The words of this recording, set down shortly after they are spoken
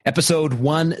Episode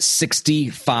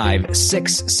 165,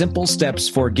 6 simple steps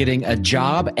for getting a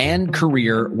job and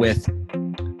career with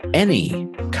any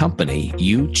company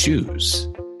you choose.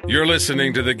 You're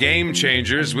listening to The Game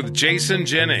Changers with Jason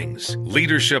Jennings.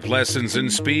 Leadership lessons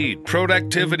in speed,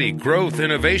 productivity, growth,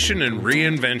 innovation, and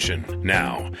reinvention.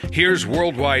 Now, here's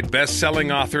worldwide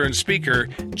best-selling author and speaker,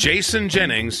 Jason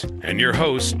Jennings, and your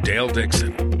host, Dale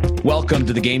Dixon. Welcome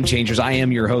to The Game Changers. I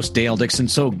am your host, Dale Dixon.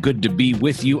 So good to be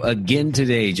with you again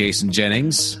today, Jason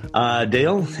Jennings.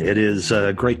 Dale, it is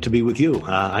great to be with you.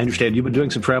 I understand you've been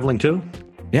doing some traveling too?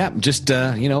 Yeah, just,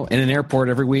 in an airport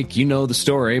every week. You know the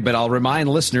story, but I'll remind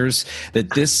listeners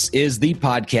that this is the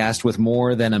podcast with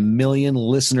more than 1 million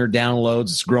listener downloads.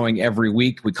 It's growing every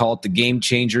week. We call it The Game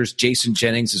Changers. Jason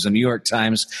Jennings is a New York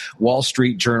Times, Wall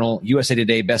Street Journal, USA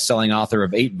Today bestselling author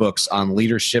of 8 books on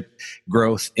leadership,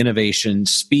 growth, innovation,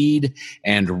 speed,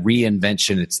 and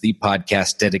reinvention. It's the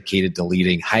podcast dedicated to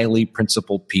leading highly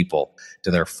principled people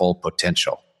to their full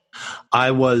potential.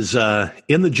 I was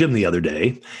in the gym the other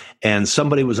day, and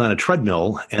somebody was on a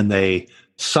treadmill, and they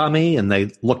saw me, and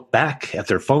they looked back at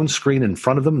their phone screen in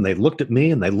front of them, and they looked at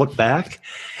me, and they looked back,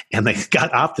 and they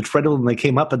got off the treadmill, and they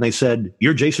came up, and they said,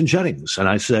 "You're Jason Jennings." And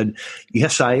I said,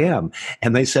 "Yes, I am."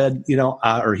 And they said,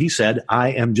 or he said, "I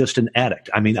am just an addict.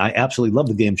 I mean, I absolutely love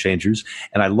The Game Changers,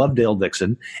 and I love Dale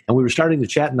Dixon." And we were starting to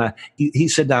chat, and he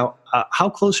said, "Now, how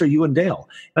close are you and Dale?"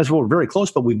 And I said, "Well, we're very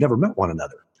close, but we've never met one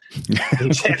another."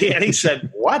 And he said,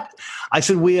 "What?" I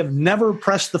said, "We have never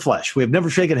pressed the flesh. We have never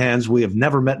shaken hands. We have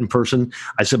never met in person."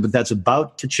 I said, "But that's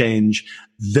about to change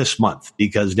this month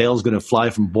because Dale's going to fly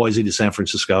from Boise to San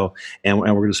Francisco, and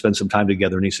we're going to spend some time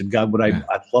together." And he said, "God, I'd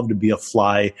love to be a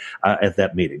fly at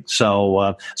that meeting."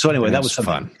 So anyway, that was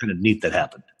something kind of neat that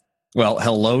happened. Well,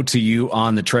 hello to you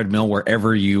on the treadmill,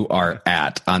 wherever you are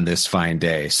at on this fine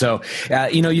day. So,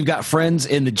 you've got friends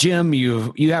in the gym,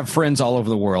 you have friends all over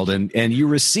the world, and you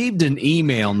received an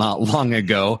email not long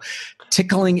ago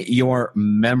tickling your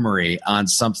memory on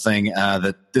something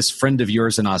that this friend of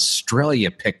yours in Australia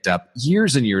picked up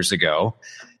years and years ago.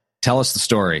 Tell us the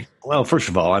story. Well, first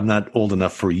of all, I'm not old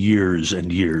enough for years and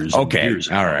years. Okay, and years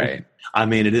all right. I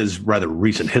mean, it is rather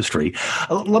recent history.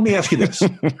 Let me ask you this.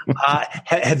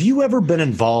 Have you ever been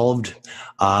involved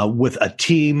with a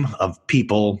team of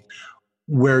people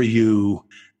where you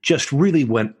just really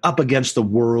went up against the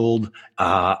world?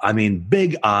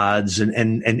 Big odds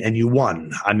and you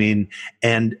won.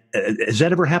 And has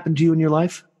that ever happened to you in your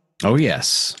life? Oh,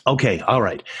 yes. Okay. All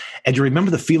right. And do you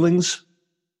remember the feelings?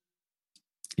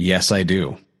 Yes, I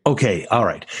do. Okay. All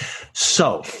right.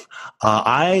 So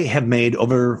I have made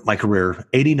over my career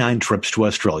 89 trips to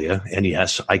Australia, and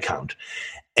yes, I count.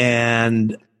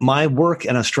 And my work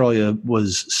in Australia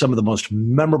was some of the most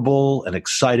memorable and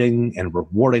exciting and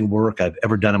rewarding work I've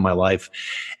ever done in my life.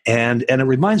 And it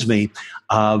reminds me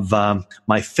of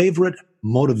my favorite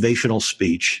motivational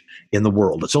speech in the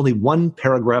world. It's only 1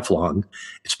 paragraph long.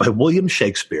 It's by William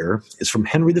Shakespeare. It's from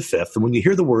Henry V. And when you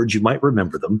hear the words, you might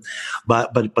remember them.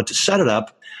 But to set it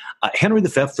up, Henry V,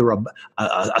 they're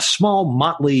a small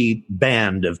motley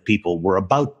band of people were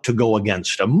about to go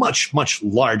against a much, much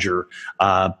larger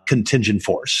contingent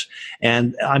force.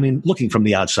 And looking from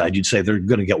the outside, you'd say they're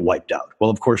going to get wiped out. Well,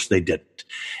 of course they didn't.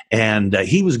 And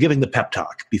he was giving the pep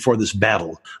talk before this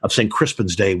battle of St.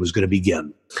 Crispin's Day was going to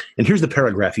begin. And here's the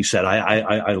paragraph he said.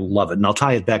 I love it, and I'll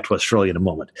tie it back to Australia in a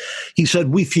moment. He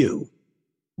said,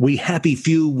 we happy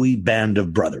few, we band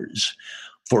of brothers.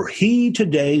 For he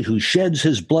today who sheds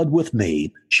his blood with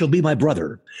me shall be my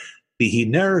brother. Be he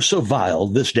ne'er so vile,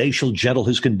 this day shall gentle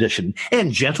his condition.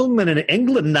 And gentlemen in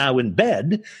England now in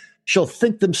bed shall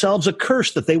think themselves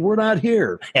accursed that they were not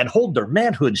here, and hold their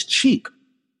manhoods cheap,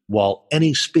 while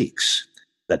any speaks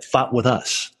that fought with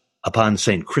us upon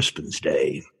St. Crispin's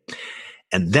Day.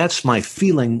 And that's my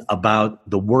feeling about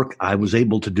the work I was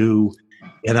able to do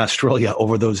in Australia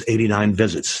over those 89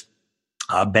 visits.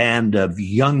 A band of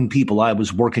young people I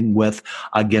was working with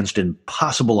against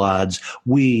impossible odds.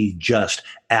 We just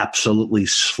absolutely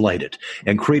slayed it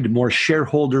and created more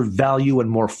shareholder value and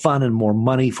more fun and more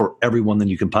money for everyone than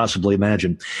you can possibly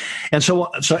imagine. And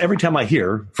so every time I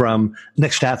hear from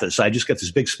Nick Stathis, I just get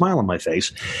this big smile on my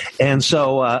face. And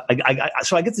so I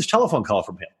get this telephone call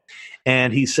from him,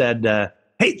 and he said,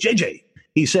 "Hey, JJ."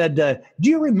 He said, "Do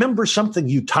you remember something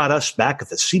you taught us back at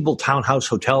the Siebel Townhouse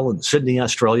Hotel in Sydney,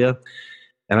 Australia?"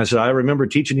 And I said, "I remember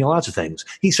teaching you lots of things."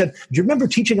 He said, "Do you remember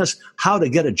teaching us how to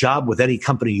get a job with any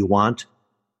company you want?"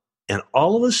 And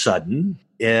all of a sudden,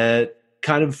 it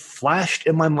kind of flashed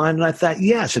in my mind, and I thought,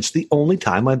 yes, it's the only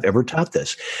time I've ever taught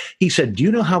this. He said, do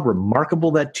you know how remarkable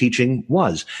that teaching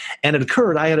was? And it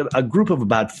occurred, I had a group of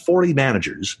about 40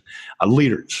 managers,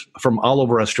 leaders from all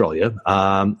over Australia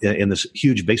in this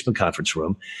huge basement conference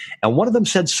room. And one of them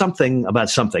said something about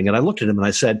something, and I looked at him and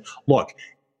I said, look,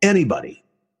 anybody,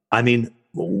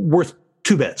 worth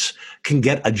 2 bits, can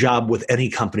get a job with any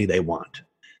company they want.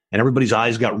 And everybody's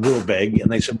eyes got real big,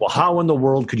 and they said, well, how in the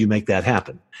world could you make that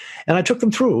happen? And I took them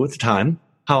through at the time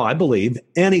how I believe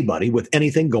anybody with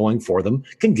anything going for them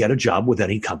can get a job with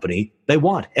any company they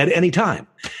want at any time.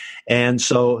 And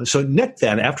so Nick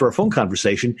then, after our phone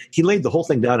conversation, he laid the whole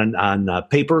thing down on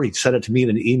paper. He sent it to me in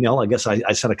an email. I guess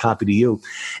I sent a copy to you.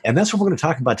 And that's what we're going to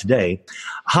talk about today,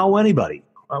 how anybody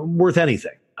worth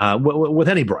anything, with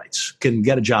any brights, can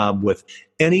get a job with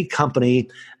any company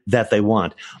that they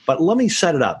want. But let me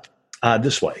set it up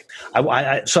this way.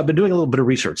 So I've been doing a little bit of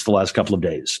research the last couple of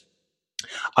days.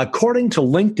 According to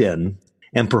LinkedIn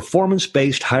and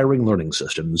performance-based hiring learning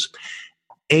systems,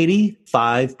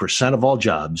 85% of all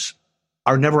jobs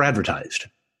are never advertised,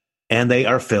 and they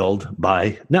are filled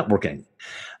by networking.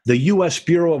 The U.S.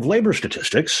 Bureau of Labor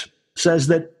Statistics says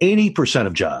that 80%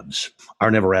 of jobs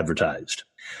are never advertised.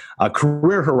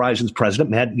 Career Horizons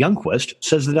president Matt Youngquist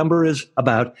says the number is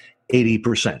about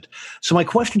 80%. So my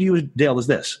question to you, Dale, is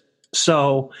this.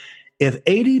 So if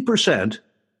 80%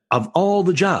 of all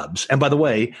the jobs, and by the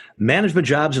way, management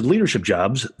jobs and leadership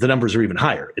jobs, the numbers are even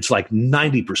higher. It's like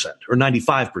 90% or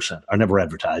 95% are never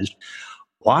advertised.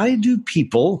 Why do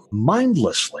people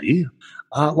mindlessly,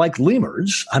 like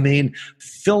lemurs,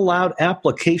 fill out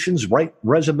applications, write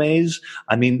resumes,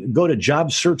 go to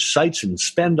job search sites and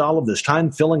spend all of this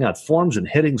time filling out forms and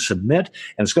hitting submit,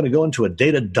 and it's going to go into a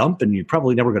data dump, and you're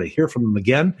probably never going to hear from them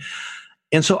again.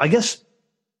 And so I guess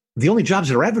the only jobs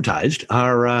that are advertised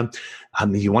are,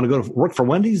 you want to go to work for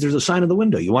Wendy's, there's a sign in the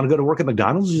window. You want to go to work at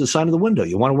McDonald's, there's a sign in the window.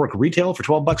 You want to work retail for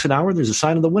 $12 an hour, there's a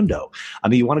sign in the window.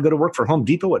 You want to go to work for Home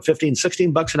Depot at $15,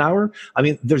 $16 an hour,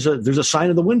 there's a sign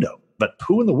in the window. But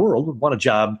who in the world would want a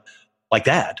job like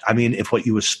that? If what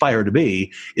you aspire to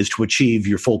be is to achieve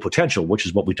your full potential, which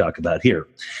is what we talk about here.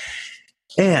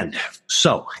 And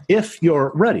so if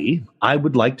you're ready, I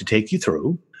would like to take you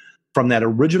through from that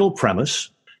original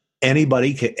premise.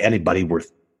 Anybody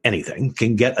worth anything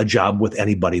can get a job with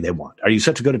anybody they want. Are you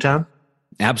set to go to town?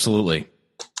 Absolutely.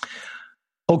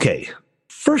 Okay.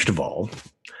 First of all,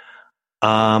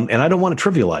 and I don't want to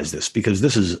trivialize this because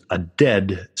this is a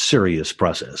dead serious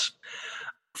process.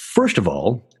 First of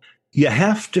all, you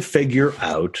have to figure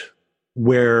out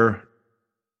where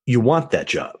you want that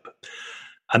job.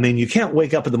 You can't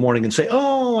wake up in the morning and say,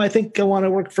 oh, I think I want to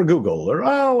work for Google, or,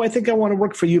 oh, I think I want to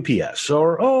work for UPS,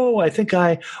 or, oh, I think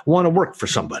I want to work for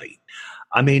somebody.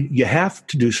 You have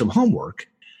to do some homework,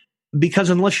 because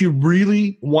unless you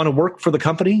really want to work for the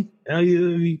company,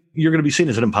 you're going to be seen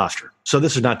as an imposter. So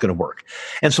this is not going to work.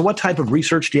 And so what type of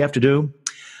research do you have to do?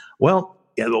 Well,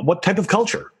 what type of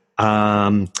culture?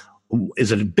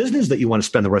 Is it a business that you want to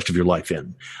spend the rest of your life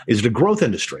in? Is it a growth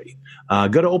industry?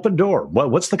 Go to Open Door.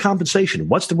 What's the compensation?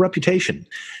 What's the reputation?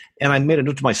 And I made a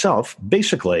note to myself,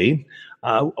 basically,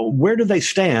 where do they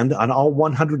stand on all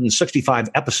 165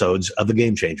 episodes of The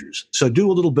Game Changers? So do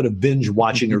a little bit of binge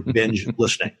watching or binge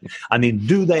listening.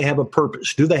 Do they have a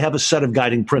purpose? Do they have a set of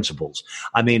guiding principles?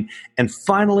 And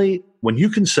finally, when you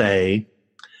can say,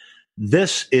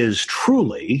 this is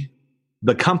truly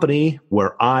the company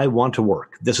where I want to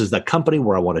work. This is the company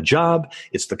where I want a job.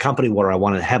 It's the company where I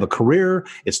want to have a career.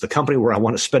 It's the company where I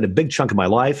want to spend a big chunk of my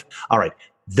life. All right,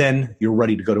 then you're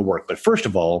ready to go to work. But first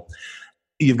of all,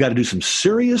 you've got to do some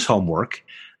serious homework,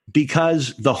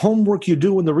 because the homework you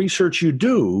do and the research you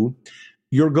do,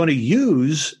 you're going to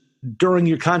use during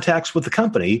your contacts with the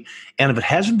company. And if it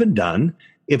hasn't been done,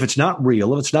 if it's not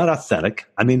real, if it's not authentic,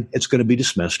 it's going to be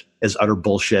dismissed as utter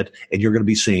bullshit, and you're going to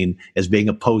be seen as being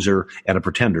a poser and a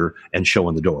pretender and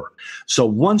showing the door. So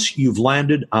once you've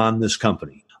landed on this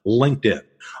company, LinkedIn,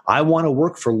 I want to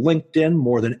work for LinkedIn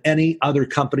more than any other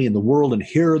company in the world, and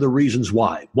here are the reasons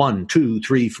why. 1, 2,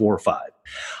 3, 4, 5.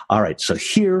 All right, so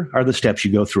here are the steps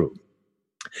you go through.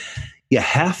 You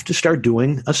have to start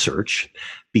doing a search,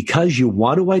 because you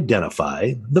want to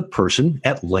identify the person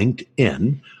at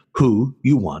LinkedIn who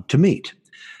you want to meet.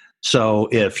 So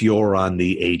if you're on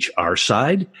the HR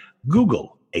side,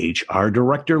 Google HR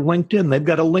Director LinkedIn. They've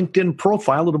got a LinkedIn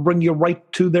profile that'll bring you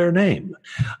right to their name.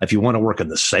 If you want to work on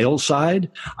the sales side,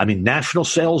 National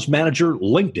Sales Manager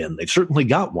LinkedIn. They've certainly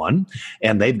got one,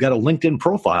 and they've got a LinkedIn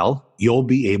profile. You'll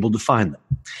be able to find them.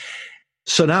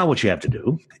 So now what you have to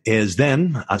do is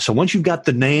then, so once you've got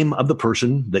the name of the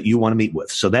person that you want to meet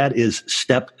with, so that is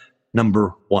step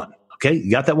number 1. Okay,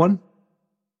 you got that one?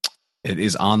 It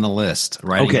is on the list.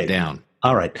 Writing it down.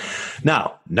 All right.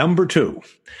 Now, number 2.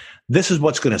 This is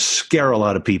what's going to scare a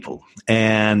lot of people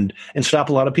and stop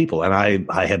a lot of people. And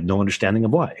I have no understanding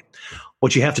of why.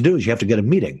 What you have to do is you have to get a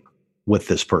meeting with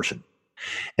this person.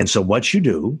 And so what you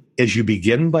do is you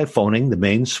begin by phoning the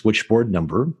main switchboard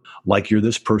number, like you're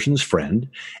this person's friend,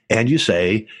 and you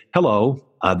say, hello,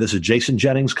 this is Jason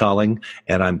Jennings calling,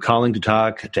 and I'm calling to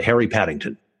talk to Harry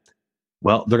Paddington.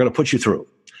 Well, they're going to put you through.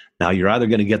 Now, you're either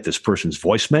going to get this person's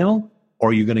voicemail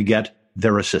or you're going to get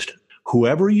their assistant.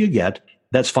 Whoever you get,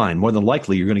 that's fine. More than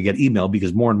likely, you're going to get email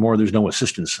because more and more there's no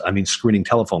assistance. Screening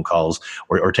telephone calls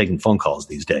or taking phone calls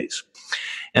these days.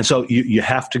 And so you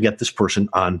have to get this person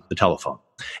on the telephone.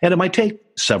 And it might take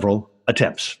several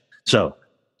attempts. So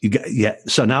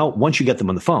so now once you get them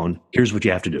on the phone, here's what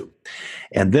you have to do.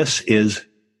 And this is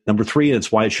number 3, and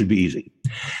it's why it should be easy.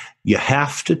 You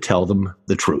have to tell them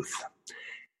the truth.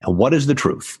 And what is the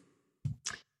truth?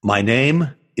 My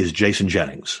name is Jason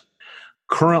Jennings.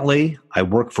 Currently, I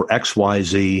work for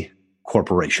XYZ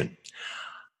Corporation.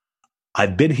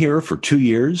 I've been here for 2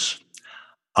 years.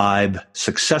 I've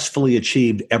successfully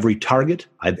achieved every target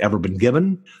I've ever been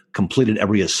given, completed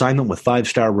every assignment with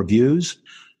 5-star reviews.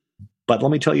 But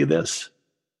let me tell you this.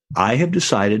 I have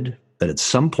decided that at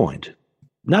some point,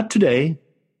 not today,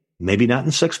 maybe not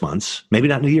in 6 months, maybe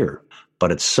not in a year,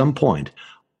 but at some point,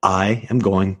 I am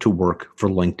going to work for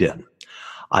LinkedIn.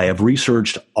 I have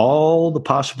researched all the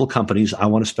possible companies I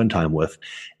want to spend time with,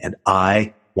 and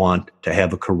I want to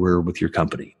have a career with your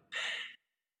company.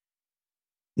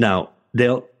 Now,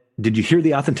 Dale, did you hear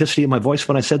the authenticity of my voice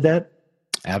when I said that?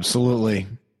 Absolutely.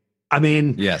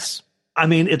 Yes.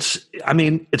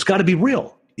 It's got to be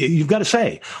real. You've got to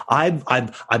say,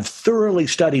 I've thoroughly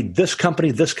studied this company,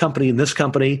 and this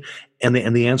company, and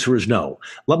the answer is no.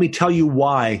 Let me tell you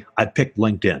why I picked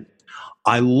LinkedIn.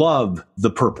 I love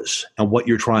the purpose and what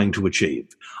you're trying to achieve.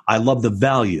 I love the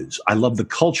values. I love the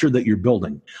culture that you're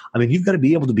building. You've got to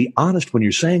be able to be honest when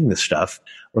you're saying this stuff,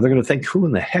 or they're going to think, who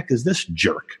in the heck is this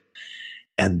jerk?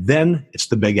 And then it's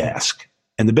the big ask.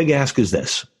 And the big ask is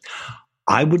this.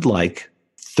 I would like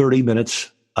 30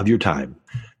 minutes of your time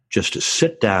just to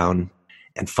sit down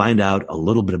and find out a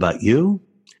little bit about you.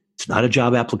 It's not a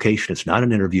job application. It's not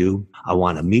an interview. I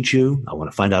want to meet you. I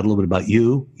want to find out a little bit about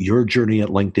you, your journey at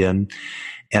LinkedIn,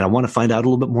 and I want to find out a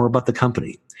little bit more about the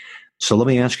company. So let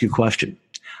me ask you a question.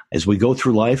 As we go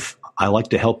through life, I like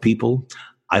to help people.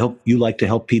 I hope you like to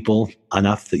help people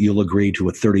enough that you'll agree to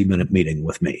a 30-minute meeting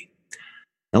with me.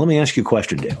 Now, let me ask you a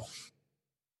question, Dale.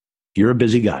 You're a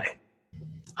busy guy.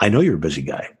 I know you're a busy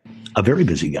guy, a very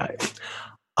busy guy.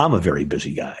 I'm a very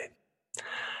busy guy.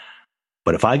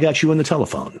 But if I got you on the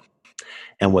telephone,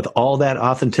 and with all that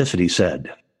authenticity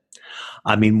said,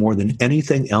 more than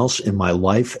anything else in my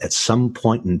life, at some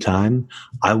point in time,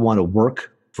 I want to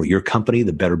work for your company,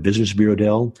 the Better Business Bureau,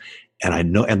 Dale. And I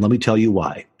know, and let me tell you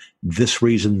why. This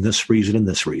reason, and this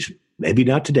reason. Maybe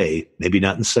not today, maybe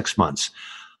not in 6 months.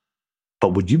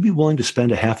 But would you be willing to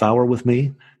spend a half hour with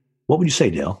me? What would you say,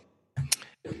 Dale?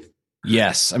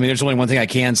 Yes. There's only one thing I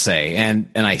can say. And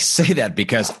I say that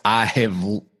because I have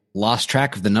lost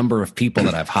track of the number of people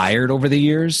that I've hired over the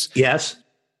years. Yes.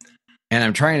 And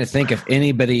I'm trying to think if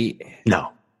anybody.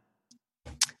 No.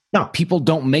 People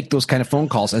don't make those kind of phone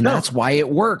calls, and that's why it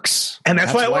works. And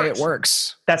that's why it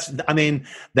works. That's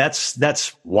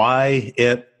why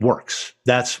it works.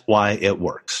 That's why it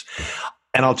works.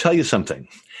 And I'll tell you something.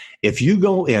 If you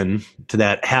go in to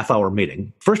that half-hour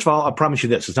meeting, first of all, I promise you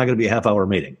this, it's not going to be a half-hour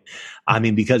meeting.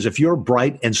 Because if you're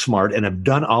bright and smart and have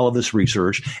done all of this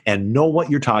research and know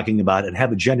what you're talking about and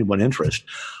have a genuine interest,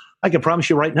 I can promise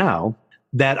you right now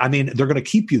that, they're going to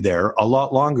keep you there a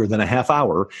lot longer than a half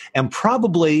hour. And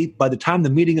probably by the time the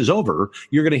meeting is over,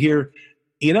 you're going to hear,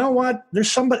 you know what?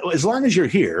 There's somebody, as long as you're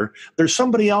here, there's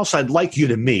somebody else I'd like you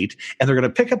to meet. And they're going to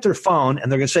pick up their phone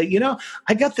and they're going to say,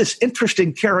 I got this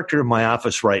interesting character in my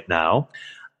office right now.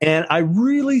 And I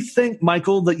really think,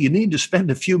 Michael, that you need to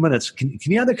spend a few minutes. Can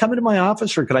you either come into my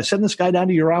office or could I send this guy down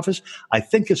to your office? I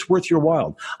think it's worth your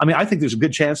while. I think there's a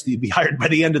good chance that you'd be hired by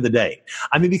the end of the day.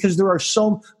 Because there are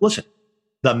listen,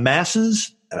 the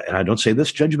masses, and I don't say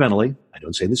this judgmentally,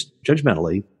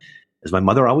 as my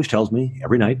mother always tells me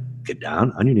every night, get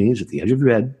down on your knees at the edge of your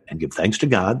bed and give thanks to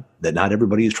God that not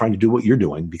everybody is trying to do what you're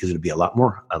doing because it'd be a lot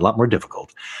more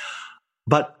difficult.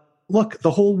 But look,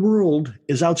 the whole world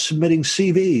is out submitting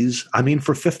CVs,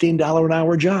 for $15 an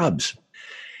hour jobs.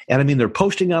 And they're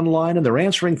posting online and they're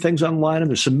answering things online and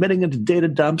they're submitting into data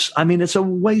dumps. It's a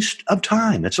waste of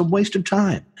time.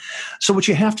 So what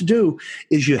you have to do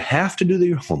is you have to do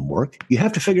your homework. You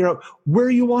have to figure out where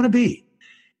you want to be.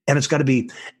 And it's got to be,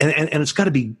 and it's got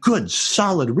to be good,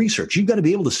 solid research. You've got to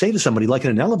be able to say to somebody, like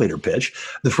in an elevator pitch,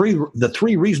 the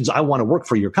three reasons I want to work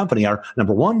for your company are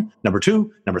number 1, number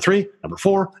 2, number 3, number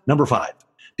 4, number 5,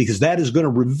 because that is going to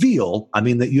reveal,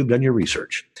 that you've done your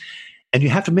research. And you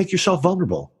have to make yourself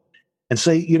vulnerable and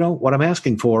say, what I'm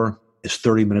asking for is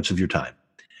 30 minutes of your time.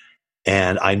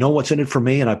 And I know what's in it for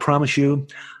me. And I promise you,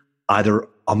 either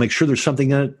I'll make sure there's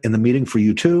something in the meeting for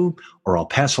you too, or I'll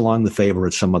pass along the favor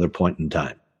at some other point in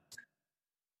time.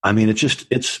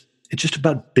 It's just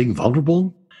about being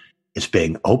vulnerable. It's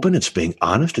being open. It's being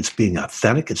honest. It's being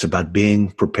authentic. It's about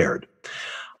being prepared.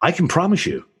 I can promise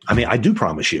you, I do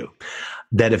promise you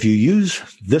that if you use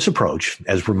this approach,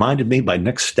 as reminded me by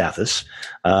Nick Stathis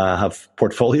of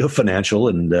Portfolio Financial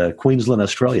in Queensland,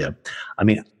 Australia,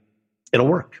 it'll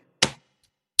work.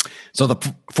 So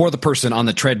for the person on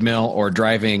the treadmill or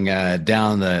driving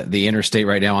down the interstate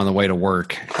right now on the way to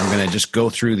work, I'm going to just go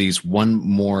through these one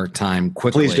more time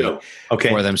quickly. Please do. Okay.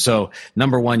 For them. So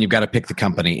number one, you've got to pick the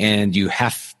company, and you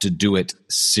have to do it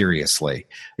seriously.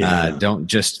 Yeah. Don't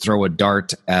just throw a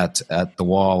dart at the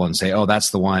wall and say, oh, that's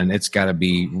the one. It's got to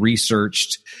be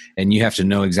researched, and you have to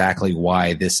know exactly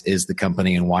why this is the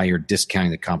company and why you're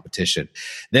discounting the competition.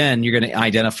 Then you're going to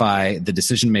identify the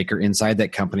decision maker inside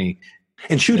that company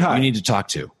and shoot high. You need to talk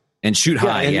to and shoot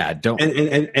high. Don't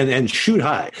and shoot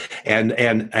high.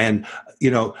 And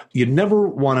you never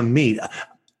want to meet.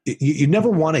 You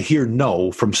never want to hear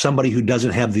no from somebody who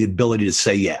doesn't have the ability to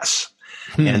say yes.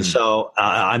 And so,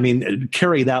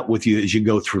 carry that with you as you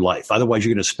go through life. Otherwise,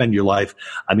 you're going to spend your life,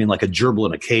 like a gerbil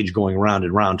in a cage, going round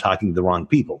and round, talking to the wrong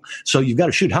people. So you've got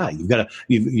to shoot high. You've got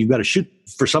to shoot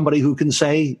for somebody who can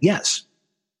say yes.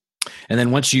 And then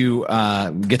once you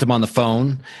get them on the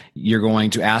phone, you're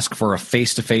going to ask for a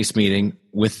face-to-face meeting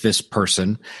with this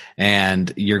person,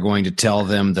 and you're going to tell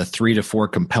them the 3 to 4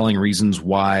 compelling reasons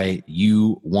why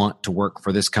you want to work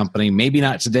for this company. Maybe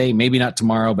not today, maybe not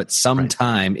tomorrow, but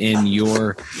sometime in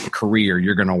your career,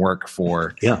 you're going to work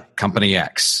for Company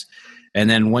X. And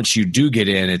then once you do get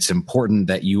in, it's important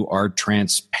that you are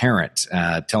transparent.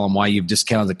 Tell them why you've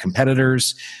discounted the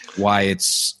competitors, why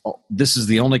this is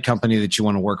the only company that you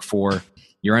want to work for.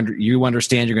 You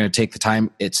understand you're going to take the time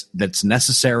that's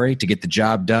necessary to get the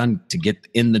job done, to get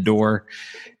in the door,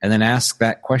 and then ask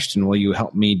that question: will you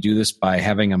help me do this by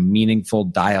having a meaningful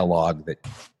dialogue that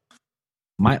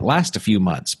might last a few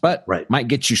months, but might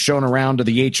get you shown around to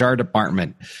the HR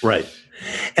department? Right.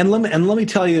 And let me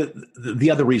tell you the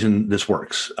other reason this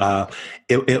works.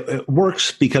 It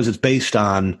works because it's based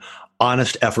on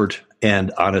honest effort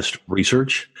and honest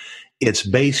research. It's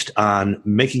based on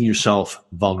making yourself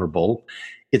vulnerable.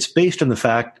 It's based on the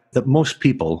fact that most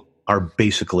people are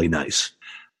basically nice.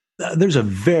 There's a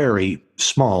very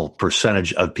small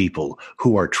percentage of people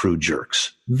who are true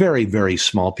jerks. Very, very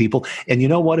small people. And you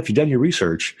know what? If you've done your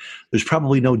research, there's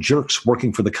probably no jerks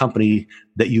working for the company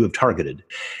that you have targeted.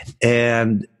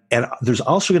 And there's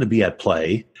also going to be at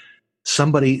play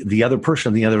the other person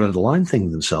on the other end of the line thinking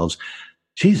to themselves,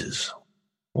 Jesus,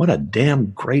 what a damn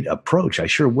great approach. I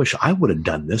sure wish I would have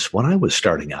done this when I was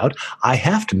starting out. I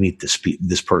have to meet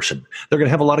this person. They're going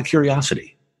to have a lot of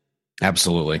curiosity.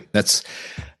 Absolutely. That's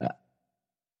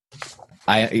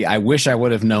I wish I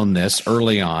would have known this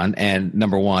early on, and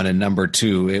number one, and number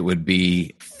two, it would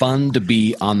be fun to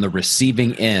be on the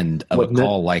receiving end of a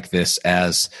call like this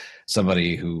as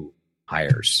somebody who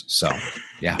hires. So,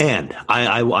 yeah. And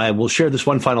I will share this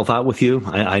one final thought with you.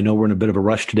 I know we're in a bit of a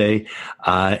rush today,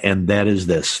 and that is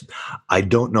this. I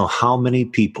don't know how many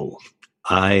people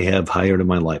I have hired in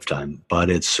my lifetime, but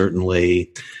it's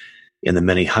certainly in the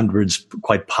many hundreds,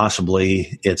 quite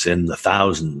possibly it's in the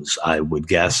thousands, I would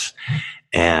guess.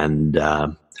 And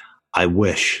I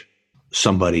wish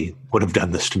somebody would have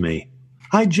done this to me.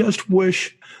 I just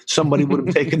wish somebody would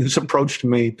have taken this approach to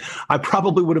me. I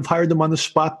probably would have hired them on the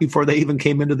spot before they even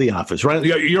came into the office. Right?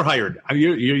 You're hired.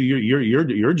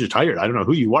 You're just hired. I don't know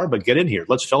who you are, but get in here.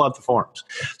 Let's fill out the forms.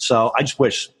 So I just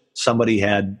wish somebody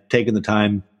had taken the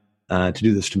time to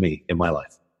do this to me in my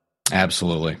life.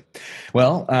 Absolutely.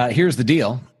 Well, here's the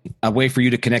deal. A way for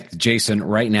you to connect to Jason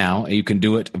right now. You can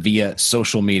do it via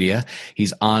social media.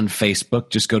 He's on Facebook.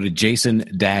 Just go to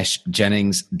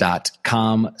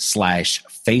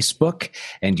jason-jennings.com/Facebook,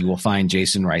 and you will find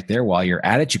Jason right there. While you're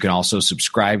at it, you can also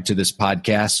subscribe to this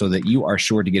podcast so that you are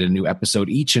sure to get a new episode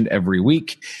each and every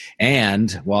week.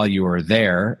 And while you are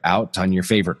there, out on your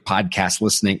favorite podcast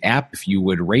listening app, if you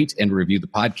would rate and review the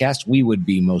podcast, we would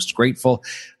be most grateful.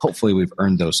 Hopefully we've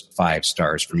earned those 5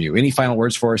 stars from you. Any final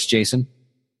words for us, Jason?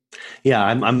 Yeah,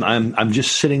 I'm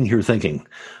just sitting here thinking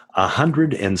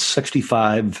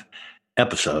 165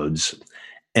 episodes,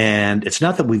 and it's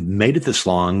not that we've made it this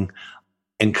long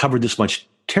and covered this much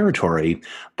territory,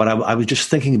 but I was just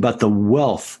thinking about the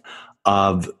wealth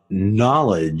of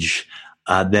knowledge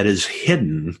that is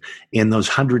hidden in those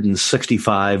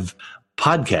 165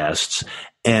 podcasts.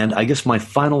 And I guess my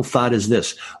final thought is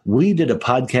this. We did a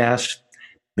podcast,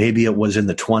 maybe it was in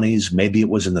the 20s, maybe it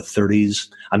was in the 30s.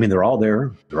 I mean, they're all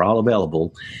there. They're all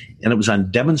available. And it was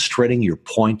on demonstrating your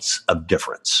points of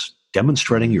difference.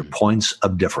 Demonstrating your points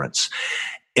of difference.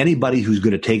 Anybody who's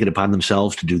going to take it upon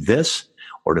themselves to do this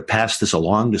or to pass this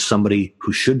along to somebody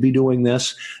who should be doing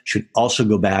this should also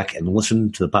go back and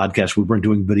listen to the podcast. We weren't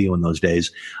doing video in those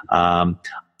days.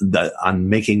 On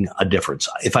making a difference.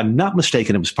 If I'm not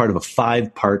mistaken, it was part of a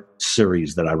 5-part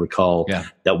series that I recall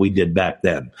that we did back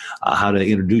then. How to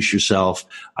introduce yourself,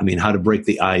 how to break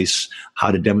the ice,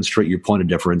 how to demonstrate your point of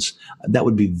difference. That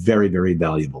would be very, very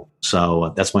valuable.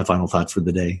 So that's my final thought for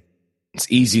the day. It's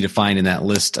easy to find in that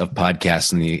list of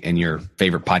podcasts in your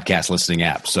favorite podcast listening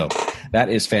app. So that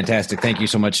is fantastic. Thank you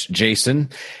so much, Jason.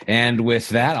 And with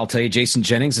that, I'll tell you, Jason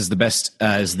Jennings is the best,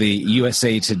 is the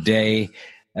USA Today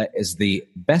is the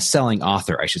best-selling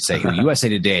author, I should say, who USA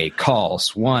Today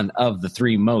calls one of the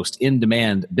 3 most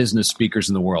in-demand business speakers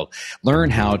in the world. Learn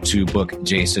how to book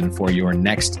Jason for your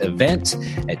next event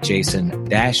at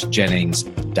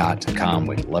jason-jennings.com.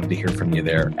 We'd love to hear from you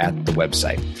there at the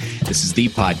website. This is the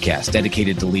podcast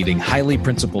dedicated to leading highly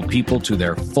principled people to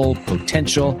their full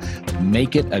potential.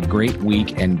 Make it a great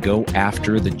week and go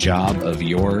after the job of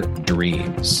your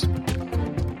dreams.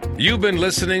 You've been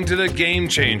listening to The Game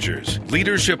Changers,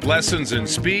 leadership lessons in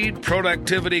speed,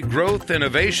 productivity, growth,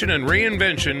 innovation, and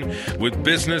reinvention with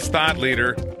business thought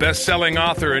leader, best-selling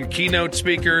author, and keynote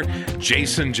speaker,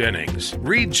 Jason Jennings.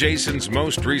 Read Jason's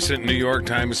most recent New York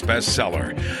Times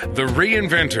bestseller, The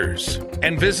Reinventors,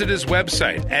 and visit his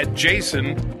website at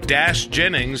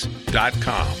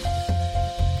jason-jennings.com.